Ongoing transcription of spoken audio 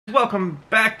Welcome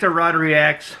back to Rod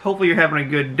Reacts. Hopefully you're having a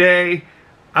good day.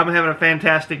 I'm having a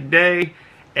fantastic day,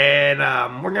 and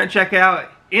we're going to check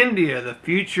out India, the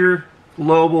future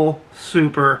global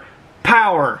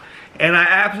superpower. And I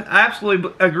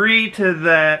absolutely agree to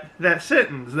that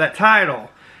sentence, that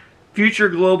title, future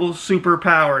global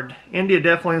superpowered. India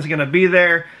definitely is going to be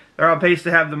there. They're on pace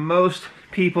to have the most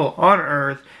people on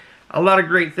Earth. A lot of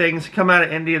great things come out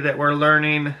of India that we're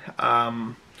learning.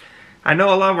 I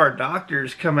know a lot of our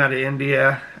doctors come out of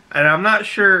India, and I'm not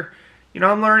sure,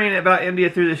 I'm learning about India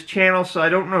through this channel, so I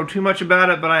don't know too much about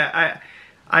it, but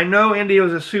I know India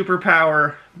was a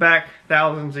superpower back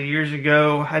thousands of years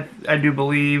ago. I do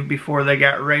believe before they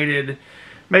got raided,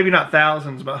 maybe not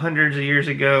thousands, but hundreds of years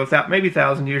ago, maybe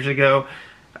 1,000 years ago.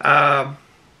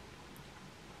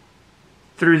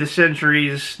 Through the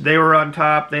centuries, they were on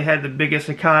top. They had the biggest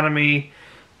economy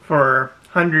for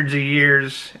hundreds of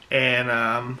years,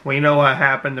 and we know what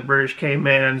happened. The British came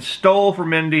in and stole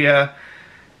from India.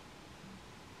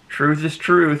 Truth is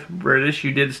truth. British,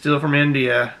 you did steal from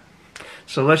India.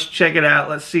 So let's check it out.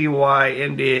 Let's see why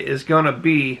India is going to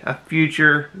be a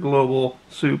future global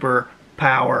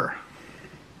superpower.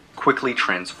 Quickly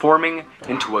transforming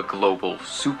into a global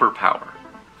superpower.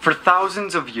 For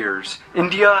thousands of years,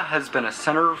 India has been a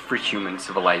center for human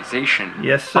civilization.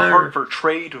 Yes, sir. A heart for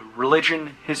trade,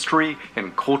 religion, history,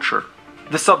 and culture.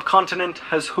 The subcontinent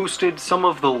has hosted some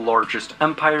of the largest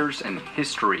empires in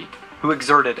history, who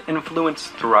exerted influence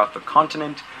throughout the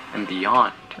continent and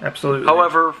beyond. Absolutely.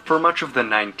 However, for much of the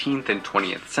 19th and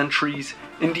 20th centuries,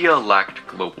 India lacked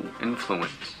global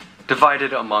influence.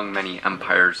 Divided among many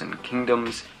empires and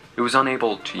kingdoms, it was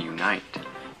unable to unite.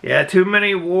 Yeah, too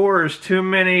many wars, too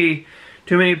many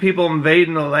people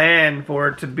invading the land for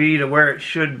it to be to where it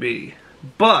should be.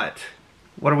 But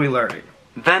what are we learning?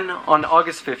 Then, on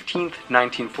August 15th,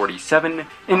 1947,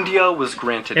 India was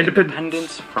granted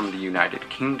independence from the United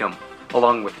Kingdom,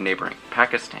 along with neighboring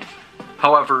Pakistan.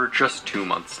 However, just 2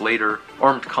 months later,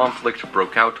 armed conflict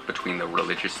broke out between the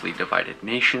religiously divided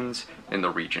nations in the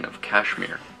region of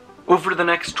Kashmir. Over the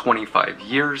next 25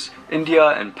 years, India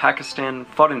and Pakistan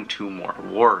fought in 2 more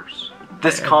wars.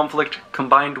 This conflict,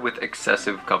 combined with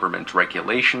excessive government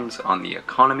regulations on the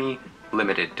economy,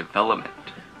 limited development.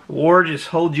 War just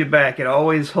holds you back. It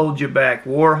always holds you back.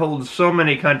 War holds so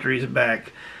many countries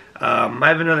back. I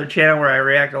have another channel where I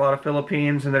react to a lot of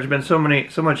Philippines, and there's been so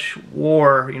much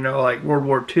war, like World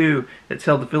War II, that's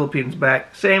held the Philippines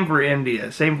back. Same for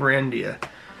India.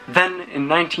 Then, in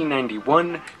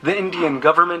 1991, the Indian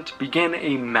government began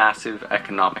a massive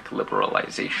economic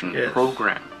liberalization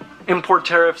program. Import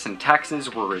tariffs and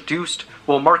taxes were reduced,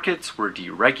 while markets were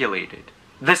deregulated.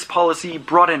 This policy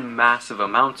brought in massive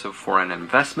amounts of foreign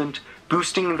investment,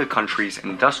 boosting the country's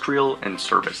industrial and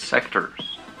service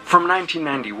sectors. From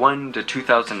 1991 to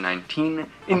 2019,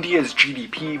 India's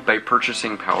GDP by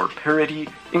purchasing power parity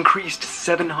increased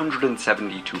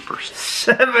 772%.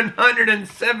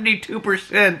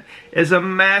 772% is a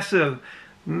massive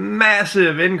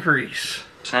increase.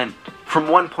 From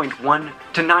 1.1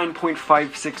 to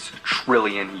 9.56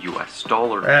 trillion US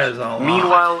dollars. That is a lot.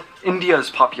 Meanwhile, India's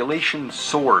population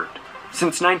soared.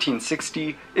 Since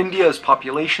 1960, India's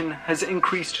population has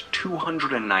increased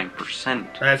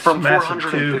 209%, from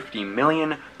 450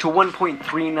 million to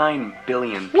 1.39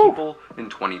 billion people in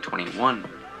 2021.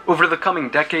 Over the coming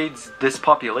decades, this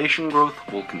population growth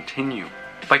will continue.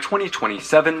 By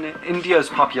 2027, India's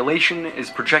population is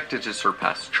projected to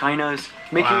surpass China's,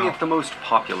 making it the most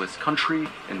populous country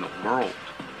in the world.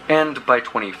 And by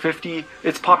 2050,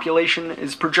 its population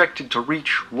is projected to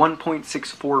reach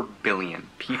 1.64 billion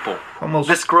people.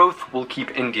 This growth will keep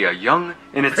India young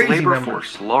and its labor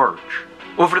force large.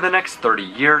 Over the next 30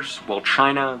 years, while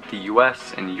China, the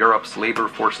US, and Europe's labor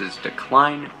forces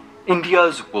decline,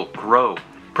 India's will grow.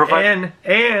 And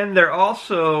they're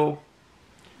also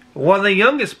one of the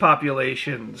youngest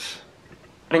populations,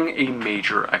 providing a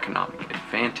major economic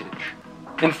advantage.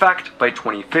 In fact, by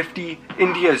 2050,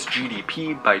 India's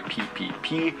GDP by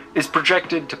PPP is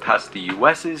projected to pass the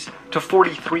US's to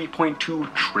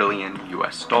 43.2 trillion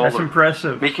US dollars. That's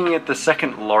impressive. Making it the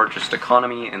second largest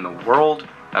economy in the world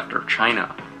after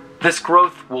China. This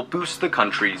growth will boost the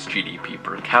country's GDP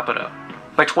per capita.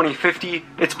 By 2050,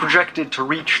 it's projected to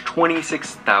reach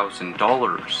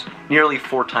 $26,000, nearly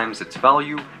 4 times its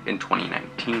value in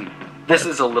 2019. This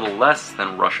is a little less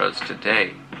than Russia's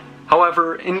today.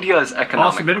 However, India's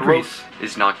economic growth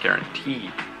is not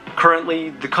guaranteed. Currently,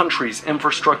 the country's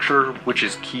infrastructure, which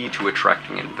is key to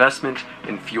attracting investment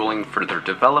and fueling further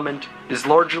development, is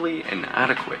largely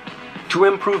inadequate. To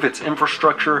improve its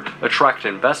infrastructure, attract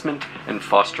investment, and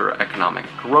foster economic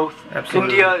growth,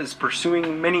 India is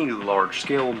pursuing many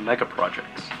large-scale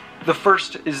megaprojects. The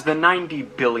first is the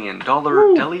 $90 billion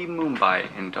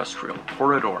Delhi-Mumbai Industrial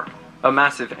Corridor, a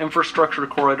massive infrastructure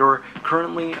corridor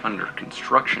currently under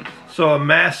construction. So a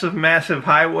massive, massive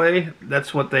highway,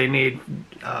 that's what they need.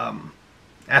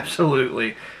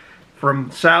 Absolutely.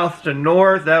 From south to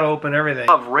north, that'll open everything.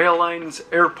 We'll have rail lines,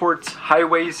 airports,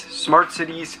 highways, smart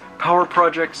cities, power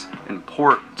projects, and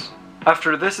ports.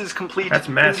 After this is complete,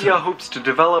 India hopes to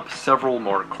develop several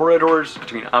more corridors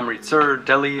between Amritsar,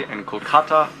 Delhi, and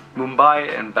Kolkata,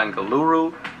 Mumbai and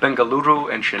Bengaluru,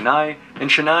 Bengaluru and Chennai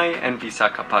and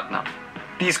Visakhapatnam.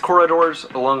 These corridors,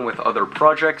 along with other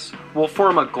projects, will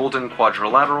form a golden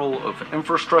quadrilateral of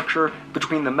infrastructure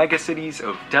between the megacities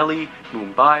of Delhi,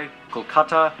 Mumbai,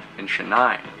 Kolkata, and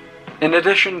Chennai. In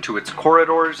addition to its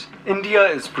corridors, India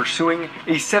is pursuing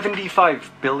a $75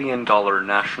 billion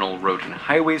national road and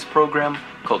highways program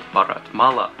called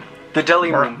Bharatmala. The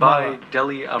Delhi-Mumbai,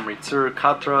 Delhi-Amritsar,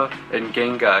 Katra, and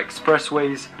Ganga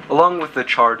expressways, along with the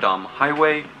Char Dham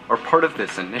Highway, are part of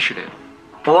this initiative.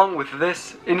 Along with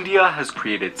this, India has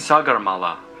created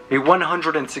Sagarmala, a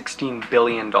 $116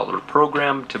 billion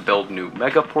program to build new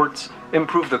megaports,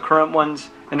 improve the current ones,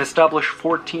 and establish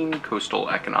 14 coastal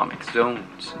economic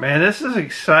zones. Man, this is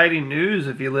exciting news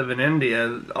if you live in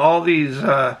India. All these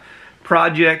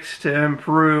projects to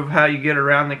improve how you get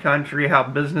around the country, how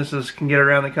businesses can get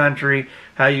around the country,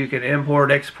 how you can import,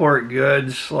 export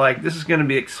goods. Like, this is going to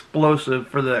be explosive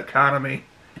for the economy.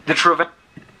 The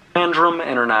Trivandrum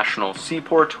International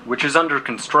Seaport, which is under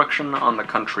construction on the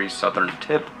country's southern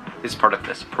tip, is part of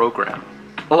this program.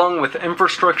 Along with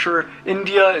infrastructure,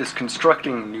 India is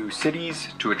constructing new cities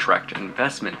to attract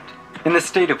investment. In the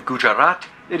state of Gujarat,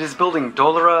 it is building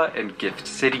Dholara and Gift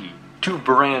City, two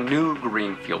brand new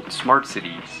greenfield smart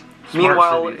cities.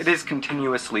 Meanwhile, it is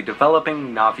continuously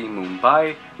developing Navi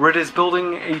Mumbai, where it is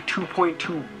building a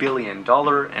 $2.2 billion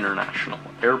international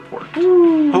airport.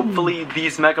 Ooh. Hopefully,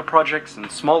 these mega projects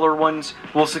and smaller ones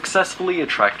will successfully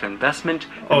attract investment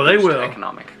and they boost will.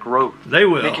 economic growth, They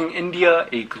will. making India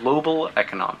a global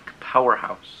economic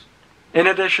powerhouse. In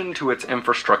addition to its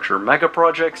infrastructure mega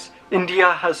projects,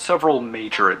 India has several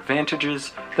major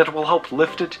advantages that will help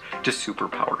lift it to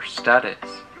superpower status.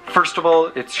 First of all,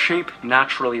 its shape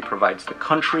naturally provides the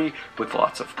country with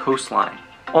lots of coastline.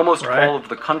 Almost all of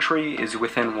the country is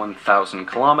within 1,000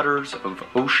 kilometers of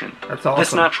ocean. That's awesome.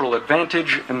 This natural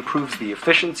advantage improves the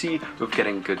efficiency of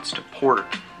getting goods to port.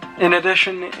 In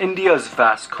addition, India's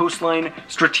vast coastline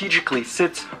strategically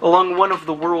sits along one of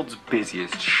the world's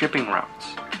busiest shipping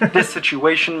routes. This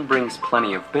situation brings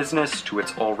plenty of business to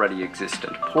its already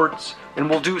existent ports, and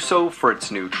will do so for its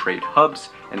new trade hubs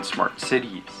and smart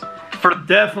cities.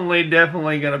 Definitely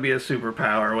going to be a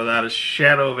superpower, without a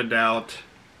shadow of a doubt.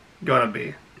 Gonna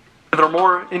be.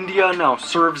 Furthermore, India now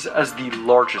serves as the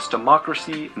largest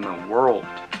democracy in the world,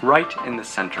 right in the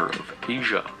center of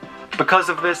Asia. Because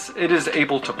of this, it is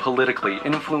able to politically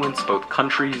influence both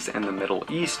countries in the Middle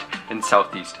East and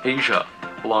Southeast Asia,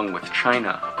 along with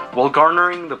China, while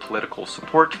garnering the political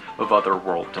support of other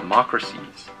world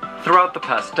democracies. Throughout the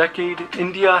past decade,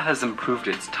 India has improved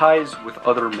its ties with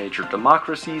other major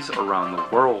democracies around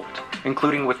the world,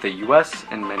 including with the US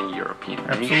and many European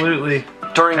nations.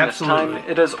 During this time,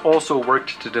 it has also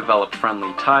worked to develop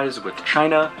friendly ties with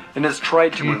China and has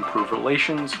tried to improve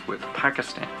relations with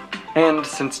Pakistan. And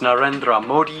since Narendra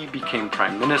Modi became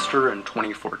Prime Minister in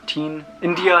 2014,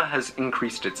 India has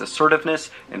increased its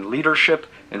assertiveness and leadership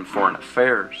in foreign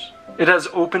affairs. It has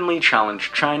openly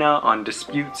challenged China on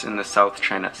disputes in the South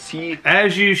China Sea.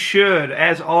 As you should,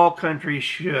 as all countries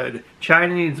should.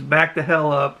 China needs to back the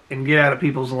hell up and get out of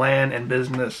people's land and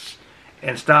business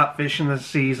and stop fishing the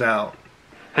seas out.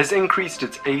 Has increased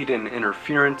its aid and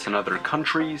interference in other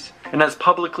countries, and has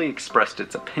publicly expressed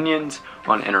its opinions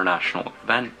on international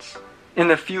events. In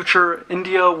the future,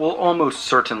 India will almost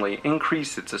certainly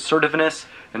increase its assertiveness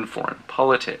in foreign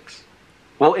politics.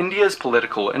 While India's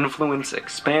political influence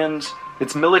expands,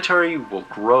 its military will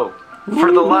grow.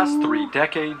 For the last 3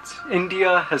 decades,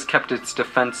 India has kept its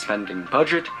defense spending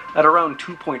budget at around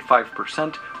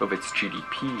 2.5% of its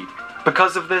GDP.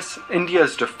 Because of this,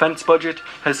 India's defense budget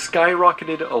has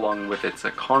skyrocketed along with its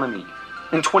economy.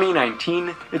 In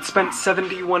 2019, it spent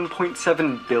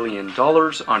 $71.7 billion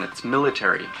on its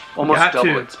military, almost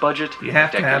double its budget a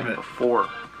decade before.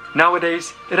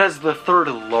 Nowadays, it has the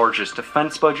 3rd largest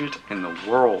defense budget in the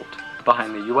world,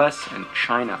 behind the US and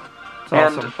China.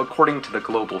 And according to the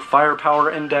Global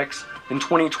Firepower Index, in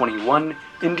 2021,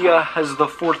 India has the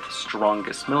 4th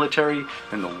strongest military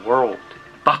in the world.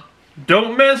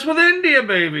 Don't mess with India,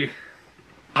 baby!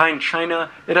 Behind China,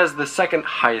 it has the 2nd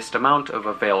highest amount of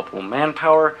available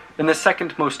manpower and the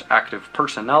 2nd most active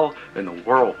personnel in the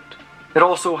world. It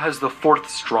also has the 4th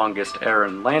strongest air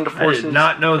and land forces, I did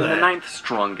not know that. and the 9th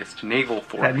strongest naval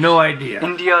force. I had no idea.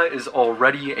 India is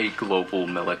already a global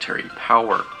military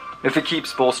power. If it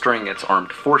keeps bolstering its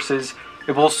armed forces,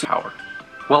 it will soon power.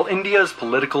 While India's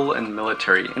political and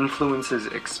military influences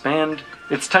expand,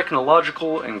 its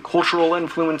technological and cultural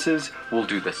influences will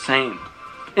do the same.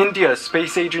 India's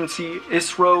space agency,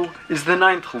 ISRO, is the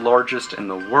 9th largest in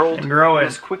the world and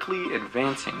is quickly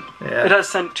advancing. Yeah. It has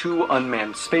sent 2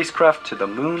 unmanned spacecraft to the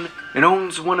moon and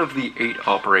owns one of the 8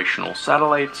 operational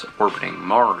satellites orbiting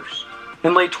Mars.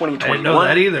 In late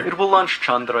 2021, it will launch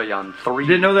Chandrayaan-3,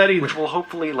 Didn't know that either. which will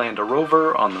hopefully land a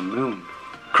rover on the moon.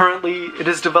 Currently, it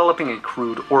is developing a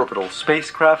crewed orbital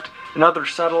spacecraft and other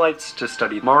satellites to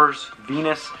study Mars,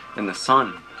 Venus, and the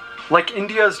Sun. Like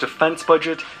India's defense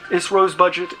budget, ISRO's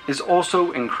budget is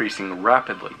also increasing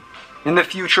rapidly. In the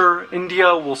future,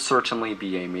 India will certainly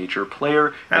be a major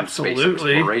player in space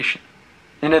exploration.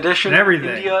 In addition,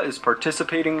 India is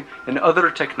participating in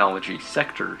other technology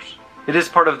sectors. It is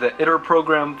part of the ITER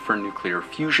program for nuclear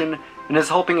fusion and is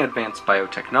helping advance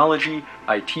biotechnology,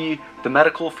 IT, the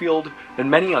medical field, and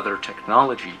many other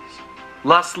technologies.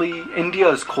 Lastly,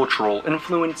 India's cultural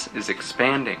influence is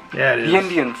expanding. Yeah, it is. The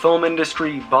Indian film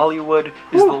industry, Bollywood,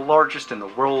 is the largest in the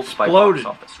world by box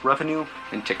office revenue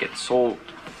and tickets sold.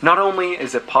 Not only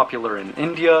is it popular in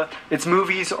India, its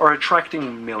movies are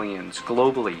attracting millions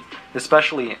globally,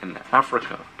 especially in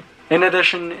Africa. In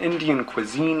addition, Indian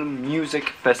cuisine, music,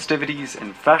 festivities,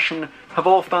 and fashion have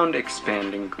all found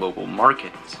expanding global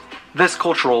markets. This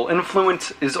cultural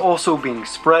influence is also being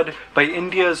spread by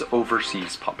India's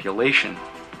overseas population.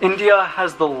 India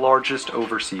has the largest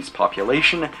overseas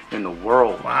population in the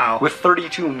world, with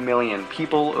 32 million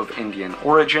people of Indian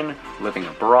origin living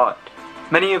abroad.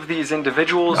 Many of these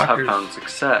individuals have found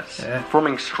success,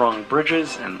 forming strong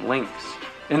bridges and links.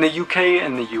 In the UK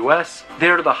and the US, they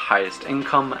are the highest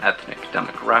income ethnic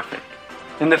demographic.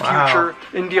 In the future,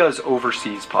 India's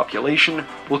overseas population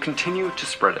will continue to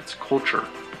spread its culture.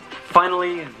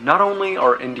 Finally, not only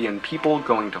are Indian people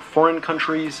going to foreign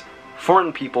countries,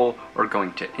 foreign people are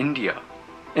going to India.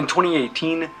 In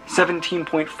 2018,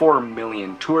 17.4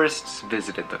 million tourists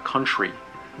visited the country.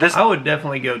 I would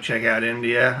definitely go check out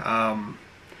India.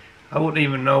 I wouldn't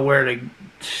even know where to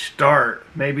start.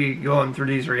 Maybe going through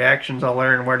these reactions I'll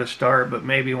learn where to start, but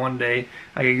maybe one day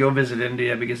I could go visit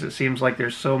India because it seems like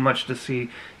there's so much to see,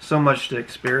 so much to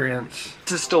experience.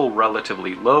 This is still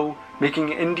relatively low,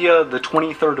 making India the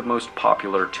 23rd most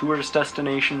popular tourist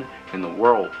destination in the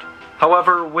world.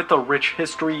 However, with a rich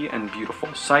history and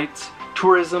beautiful sights,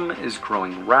 tourism is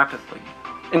growing rapidly.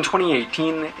 In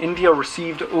 2018, India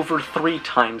received over 3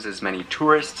 times as many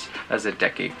tourists as a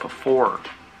decade before.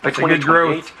 By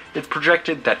 2028, it's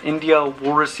projected that India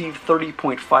will receive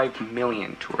 30.5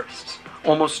 million tourists,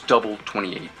 almost double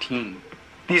 2018.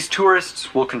 These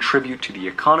tourists will contribute to the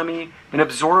economy and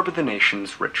absorb the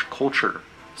nation's rich culture,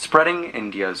 spreading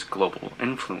India's global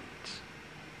influence.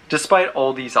 Despite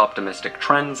all these optimistic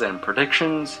trends and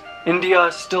predictions,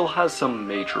 India still has some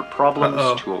major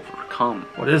problems to overcome.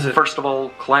 What is it? First of all,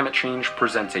 climate change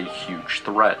presents a huge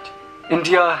threat.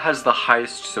 India has the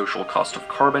highest social cost of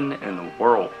carbon in the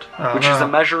world, which is a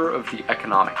measure of the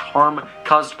economic harm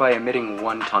caused by emitting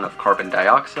 1 ton of carbon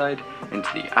dioxide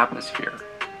into the atmosphere.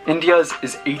 India's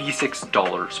is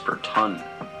 $86 per ton.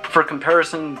 For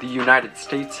comparison, the United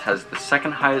States has the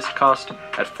second highest cost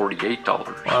at $48.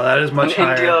 Wow, that is much higher.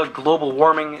 In India, global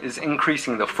warming is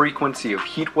increasing the frequency of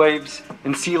heat waves,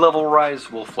 and sea level rise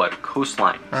will flood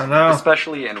coastlines,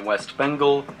 especially in West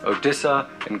Bengal, Odisha,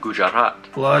 and Gujarat.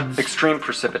 Floods. Extreme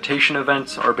precipitation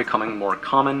events are becoming more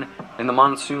common, and the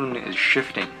monsoon is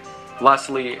shifting.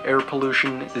 Lastly, air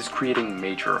pollution is creating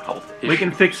major health issues. We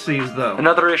can fix these, though.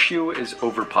 Another issue is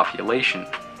overpopulation.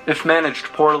 If managed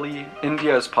poorly,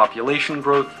 India's population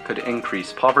growth could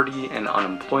increase poverty and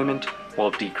unemployment while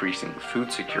decreasing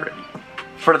food security.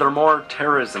 Furthermore,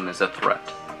 terrorism is a threat.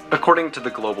 According to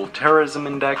the Global Terrorism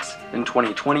Index, in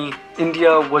 2020,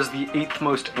 India was the 8th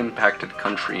most impacted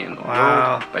country in the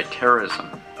world by terrorism.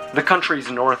 The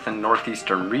country's north and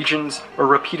northeastern regions are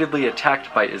repeatedly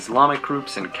attacked by Islamic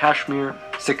groups in Kashmir,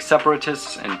 Sikh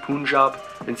separatists in Punjab,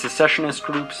 and secessionist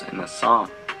groups in Assam.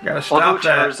 Although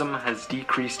terrorism has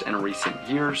decreased in recent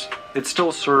years, it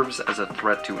still serves as a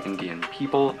threat to Indian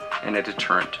people and a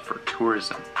deterrent for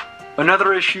tourism.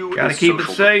 Another issue is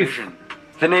social division.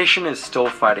 The nation is still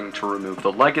fighting to remove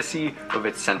the legacy of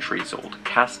its centuries-old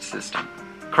caste system.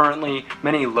 Currently,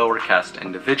 many lower caste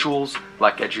individuals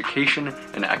lack education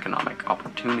and economic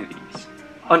opportunities.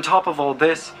 On top of all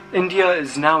this, India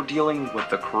is now dealing with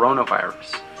the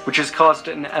coronavirus, which has caused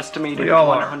an estimated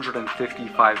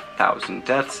 155,000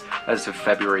 deaths as of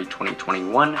February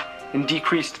 2021 and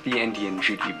decreased the Indian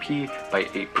GDP by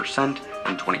 8%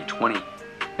 in 2020.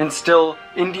 And still,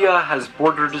 India has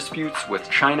border disputes with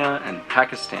China and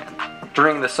Pakistan.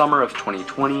 During the summer of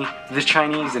 2020, the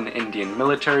Chinese and Indian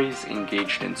militaries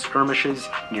engaged in skirmishes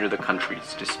near the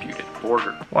country's disputed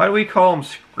border. Why do we call them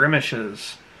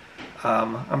skirmishes?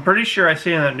 I'm pretty sure I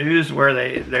see in the news where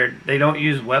they don't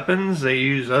use weapons, they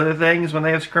use other things when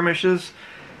they have skirmishes,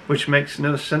 which makes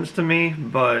no sense to me,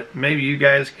 but maybe you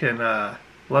guys can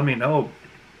let me know.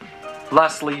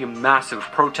 Lastly, massive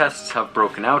protests have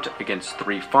broken out against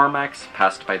 3 Farm Acts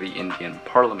passed by the Indian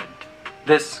Parliament.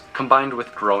 This, combined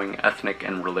with growing ethnic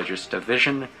and religious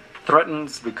division,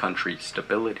 threatens the country's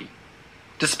stability.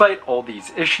 Despite all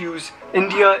these issues,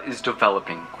 India is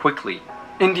developing quickly.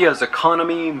 India's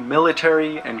economy,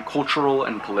 military, and cultural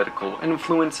and political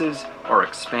influences are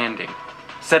expanding,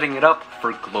 setting it up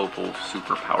for global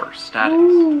superpower status.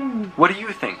 Ooh. What do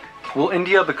you think? Will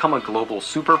India become a global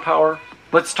superpower?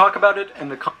 Let's talk about it in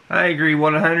the I agree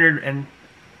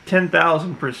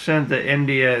 110,000% that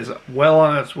India is well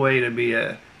on its way to be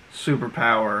a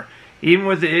superpower. Even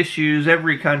with the issues,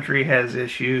 every country has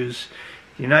issues.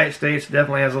 The United States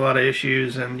definitely has a lot of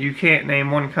issues, and you can't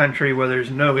name one country where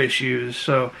there's no issues.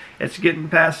 So it's getting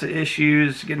past the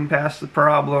issues, getting past the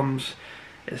problems.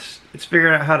 It's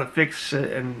figuring out how to fix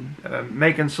it and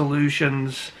making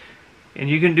solutions. And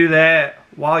you can do that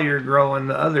while you're growing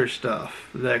the other stuff,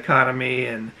 the economy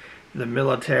and the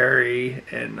military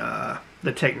and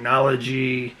the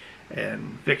technology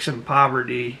and fixing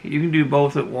poverty. You can do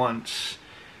both at once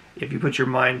if you put your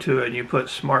mind to it and you put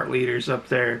smart leaders up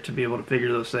there to be able to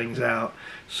figure those things out.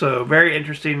 So very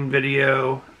interesting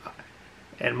video,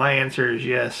 and my answer is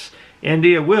yes.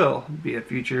 India will be a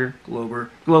future global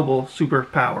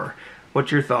superpower.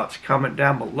 What's your thoughts? Comment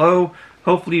down below.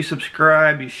 Hopefully you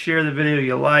subscribe, you share the video,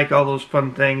 you like, all those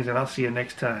fun things, and I'll see you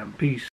next time. Peace.